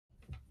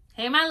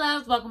Hey my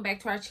loves, welcome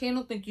back to our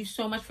channel. Thank you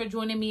so much for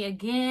joining me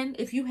again.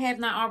 If you have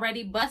not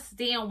already, bust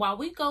down while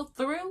we go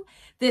through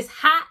this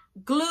hot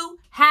glue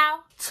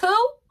how-to,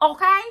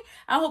 okay?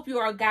 I hope you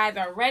guys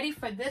are ready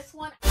for this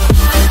one.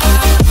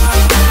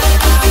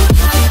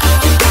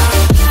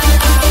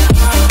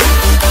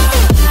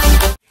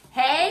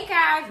 Hey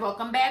guys,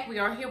 welcome back. We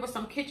are here with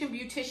some kitchen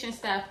beautician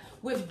stuff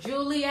with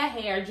Julia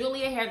Hair.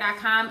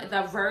 JuliaHair.com is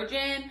a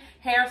virgin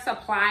hair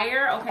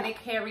supplier. Okay, they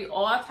carry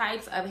all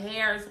types of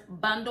hairs,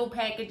 bundle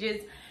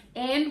packages,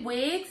 and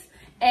wigs.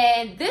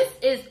 And this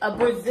is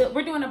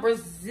we're doing a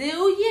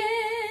Brazilian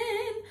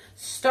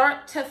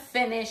start to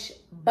finish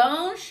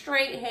bone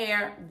straight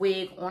hair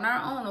wig on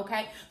our own,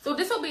 okay? So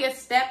this will be a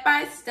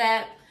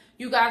step-by-step.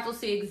 You guys will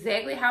see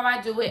exactly how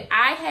I do it.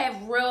 I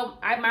have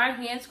my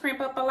hands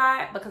cramp up a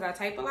lot because I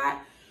type a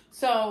lot.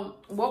 So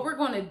what we're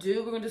going to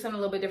do, we're going to do something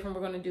a little bit different.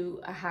 We're going to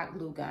do a hot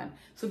glue gun.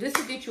 So this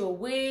will get you a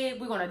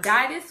wig. We're going to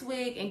dye this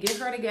wig and get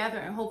her together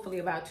in hopefully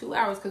about 2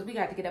 hours because we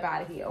got to get up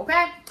out of here,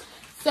 okay?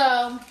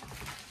 So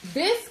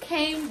this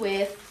came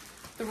with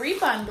 3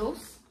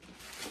 bundles,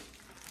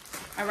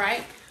 all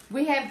right?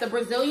 We have the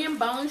Brazilian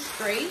Bone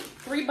Straight.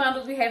 3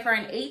 bundles. We have her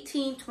in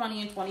 18,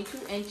 20, and 22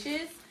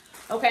 inches.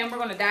 Okay, and we're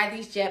going to dye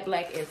these jet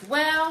black as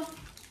well.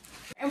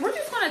 And we're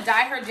just going to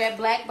dye her jet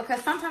black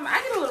because sometimes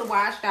I get a little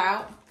washed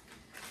out.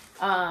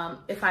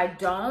 If I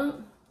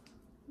don't,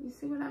 you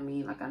see what I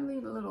mean? Like I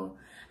leave a little,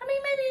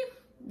 maybe,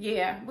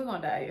 yeah, we're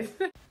going to dye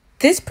it.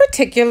 This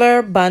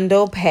particular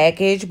bundle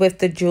package with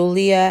the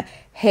Julia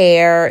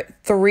Hair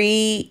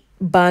 3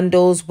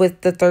 bundles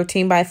with the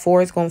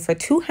 13x4 is going for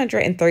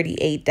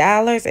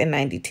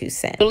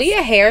 $238.92.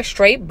 Julia Hair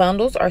straight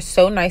bundles are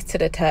so nice to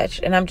the touch,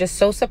 and I'm just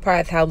so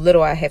surprised how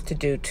little I have to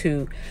do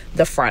to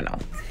the frontal.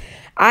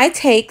 I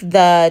take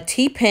the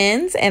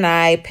T-pins and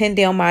I pin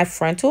down my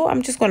frontal.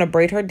 I'm just going to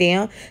braid her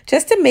down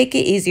just to make it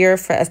easier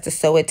for us to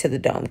sew it to the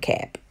dome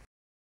cap.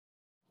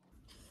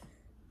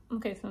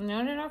 Okay, so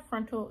now that our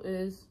frontal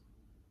is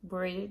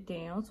braided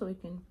down, so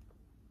you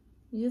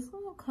just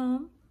want to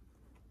come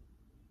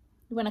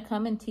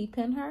and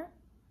T-pin her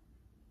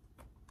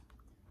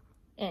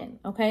in,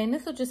 okay? And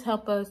this will just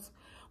help us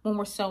when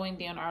we're sewing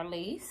down our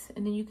lace.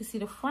 And then you can see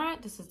the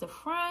front. This is the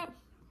front.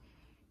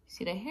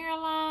 See the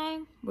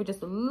hairline? We're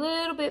just a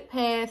little bit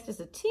past,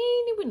 the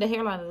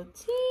hairline is a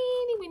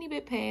teeny weeny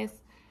bit past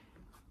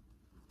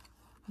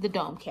the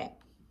dome cap,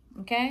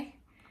 okay?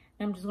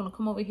 And I'm just gonna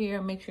come over here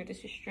and make sure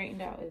this is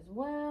straightened out as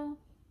well.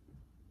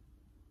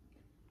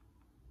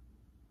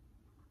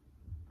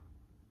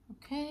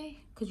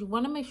 Okay, because you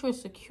want to make sure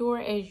it's secure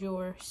as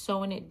you're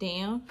sewing it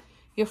down.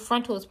 Your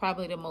frontal is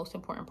probably the most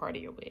important part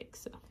of your wig.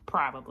 So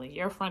probably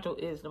your frontal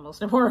is the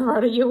most important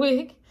part of your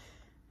wig.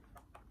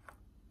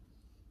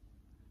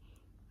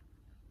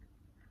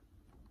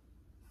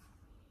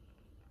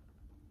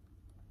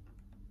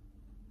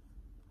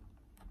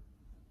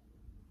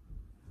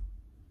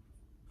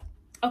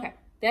 Okay,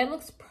 that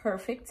looks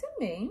perfect to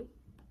me.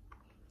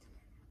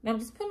 Now I'm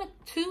just putting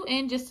 2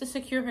 in just to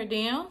secure her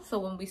down. So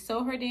when we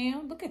sew her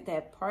down, look at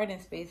that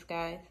parting space,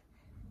 guys.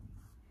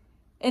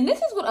 And this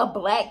is with a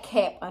black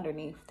cap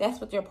underneath.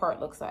 That's what your part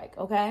looks like,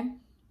 okay?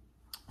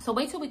 So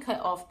wait till we cut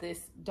off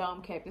this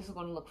dome cap. This is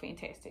going to look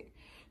fantastic.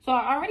 So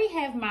I already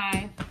have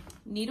my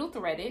needle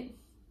threaded.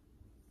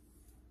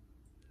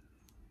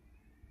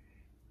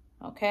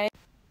 Okay.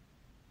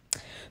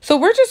 So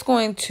we're just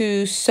going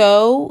to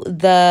sew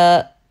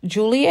the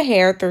Julia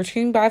Hair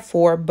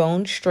 13x4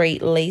 bone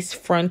straight lace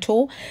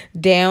frontal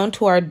down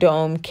to our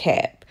dome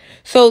cap.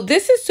 So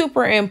this is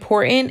super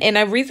important, and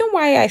a reason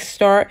why I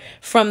start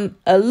from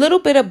a little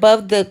bit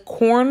above the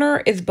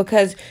corner is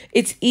because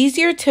it's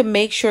easier to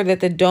make sure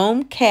that the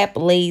dome cap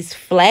lays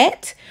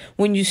flat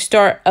when you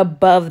start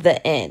above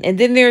the end, and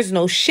then there's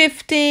no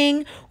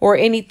shifting or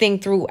anything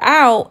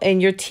throughout,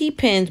 and your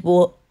T-pins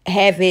will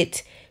have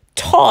it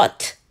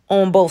taut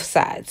on both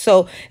sides.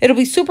 So it'll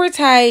be super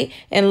tight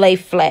and lay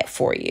flat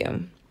for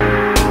you.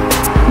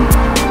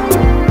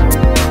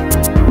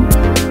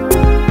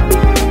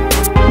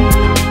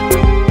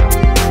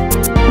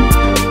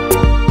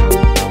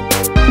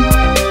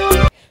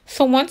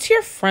 So once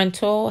your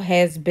frontal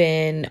has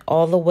been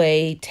all the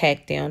way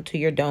tacked down to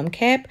your dome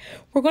cap,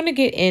 we're going to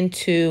get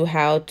into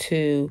how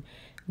to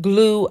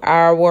glue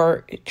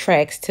our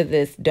tracks to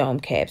this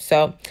dome cap.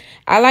 So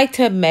I like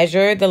to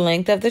measure the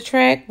length of the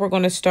track. We're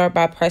going to start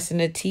by pressing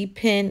the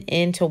T-pin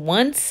into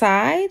one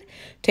side,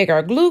 take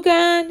our glue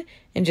gun,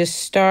 and just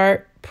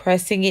start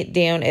pressing it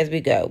down as we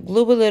go.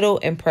 Glue a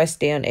little and press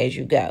down as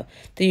you go.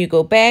 Then you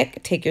go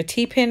back, take your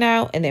T-pin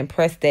out, and then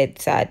press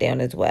that side down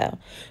as well.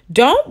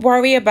 Don't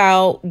worry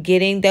about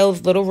getting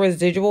those little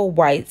residual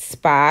white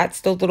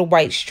spots, those little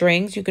white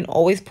strings. You can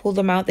always pull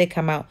them out. They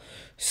come out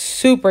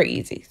super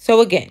easy. So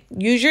again,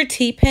 use your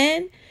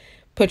T-pin,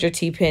 put your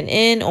T-pin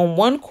in on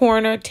one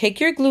corner, take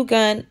your glue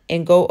gun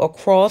and go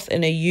across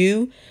in a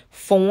U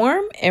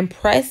form and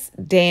press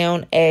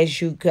down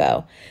as you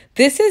go.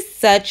 This is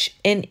such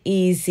an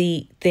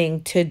easy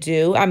thing to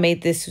do. I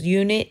made this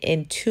unit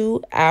in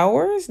 2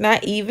 hours,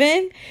 not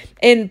even.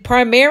 And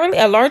primarily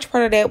a large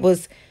part of that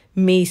was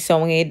me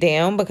sewing it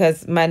down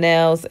because my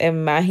nails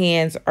and my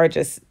hands are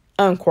just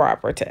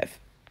uncooperative.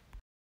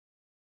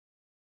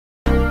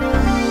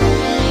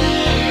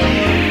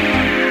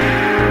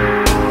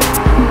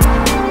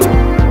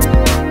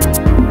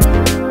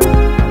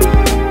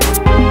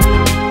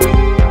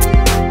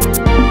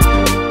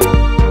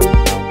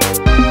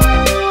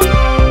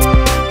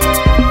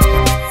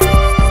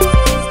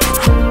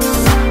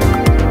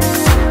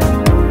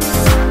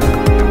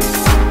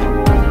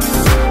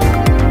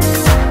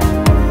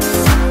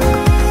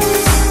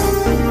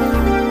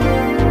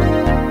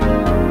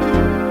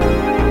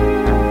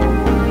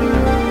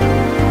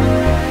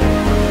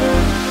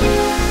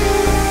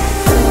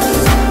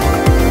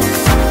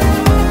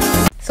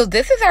 So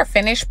this is our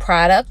finished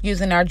product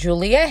using our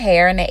Julia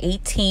hair in the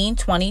 18,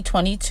 20,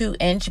 22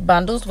 inch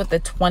bundles with the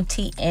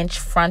 20 inch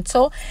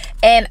frontal.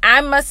 And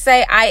I must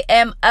say I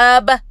am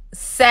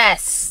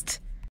obsessed.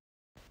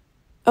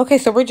 Okay,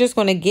 so we're just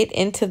going to get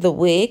into the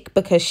wig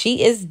because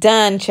she is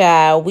done,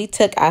 child. We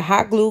took a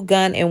hot glue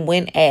gun and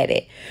went at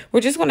it.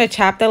 We're just going to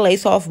chop the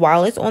lace off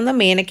while it's on the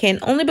mannequin,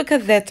 only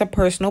because that's a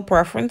personal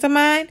preference of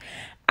mine.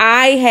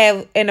 I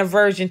have an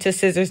aversion to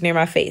scissors near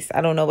my face.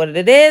 I don't know what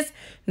it is.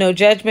 No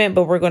judgment,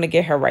 but we're going to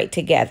get her right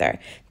together.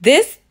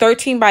 This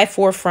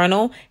 13x4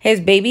 frontal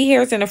has baby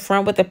hairs in the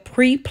front with a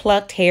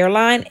pre-plucked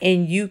hairline,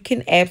 and you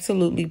can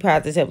absolutely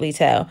positively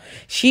tell.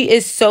 She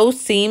is so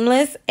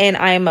seamless, and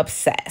I am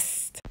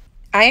obsessed.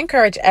 I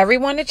encourage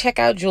everyone to check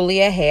out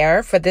Julia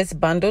Hair for this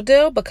bundle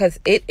deal because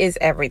it is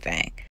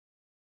everything.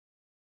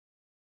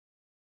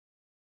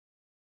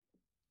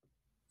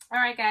 All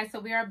right, guys, so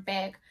we are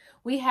back.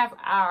 We have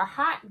our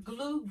hot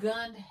glue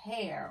gun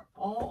hair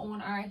all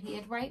on our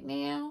head right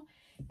now.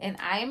 And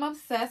I am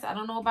obsessed. I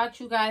don't know about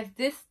you guys.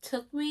 This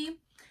took me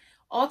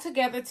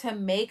altogether to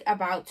make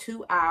about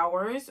 2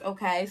 hours.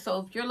 Okay,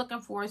 so if you're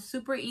looking for a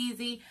super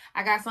easy,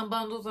 I got some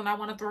bundles and I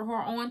want to throw her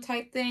on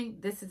type thing,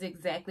 this is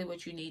exactly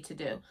what you need to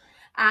do.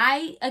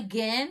 I,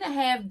 again,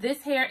 have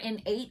this hair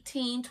in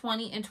 18,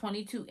 20, and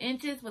 22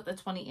 inches with a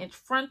 20-inch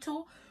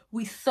frontal.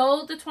 We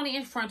sewed the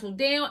 20-inch frontal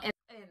down and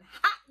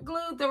hot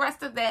glued the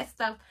rest of that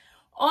stuff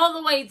all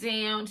the way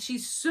down.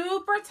 She's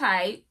super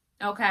tight,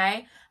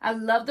 okay? I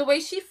love the way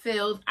she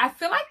feels. I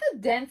feel like the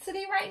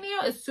density right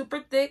now is super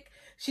thick.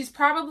 She's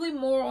probably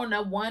more on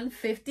the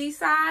 150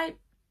 side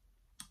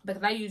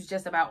because I use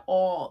just about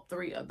all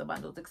 3 of the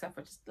bundles except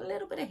for just a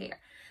little bit of hair.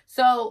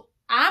 So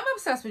I'm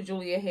obsessed with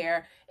Julia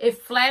hair. It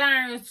flat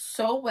irons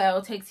so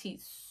well, takes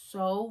heat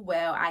so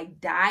well. I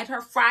dyed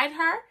her, fried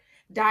her,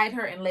 dyed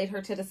her, and laid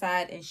her to the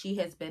side, and she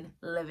has been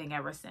living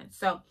ever since.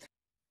 So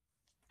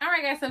all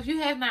right, guys, so if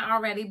you have not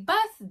already,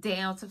 bust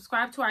down,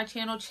 subscribe to our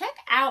channel. Check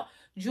out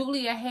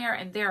Julia Hair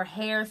and their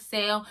hair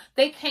sale.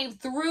 They came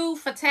through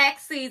for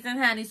tax season,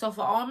 honey. So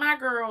for all my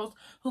girls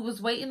who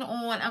was waiting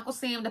on Uncle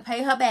Sam to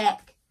pay her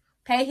back,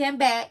 pay him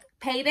back,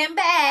 pay them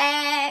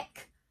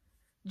back,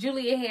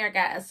 Julia Hair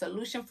got a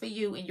solution for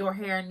you and your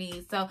hair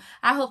needs. So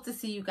I hope to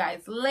see you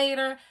guys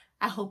later.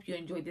 I hope you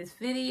enjoyed this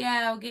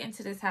video. Get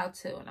into this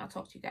how-to, and I'll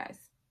talk to you guys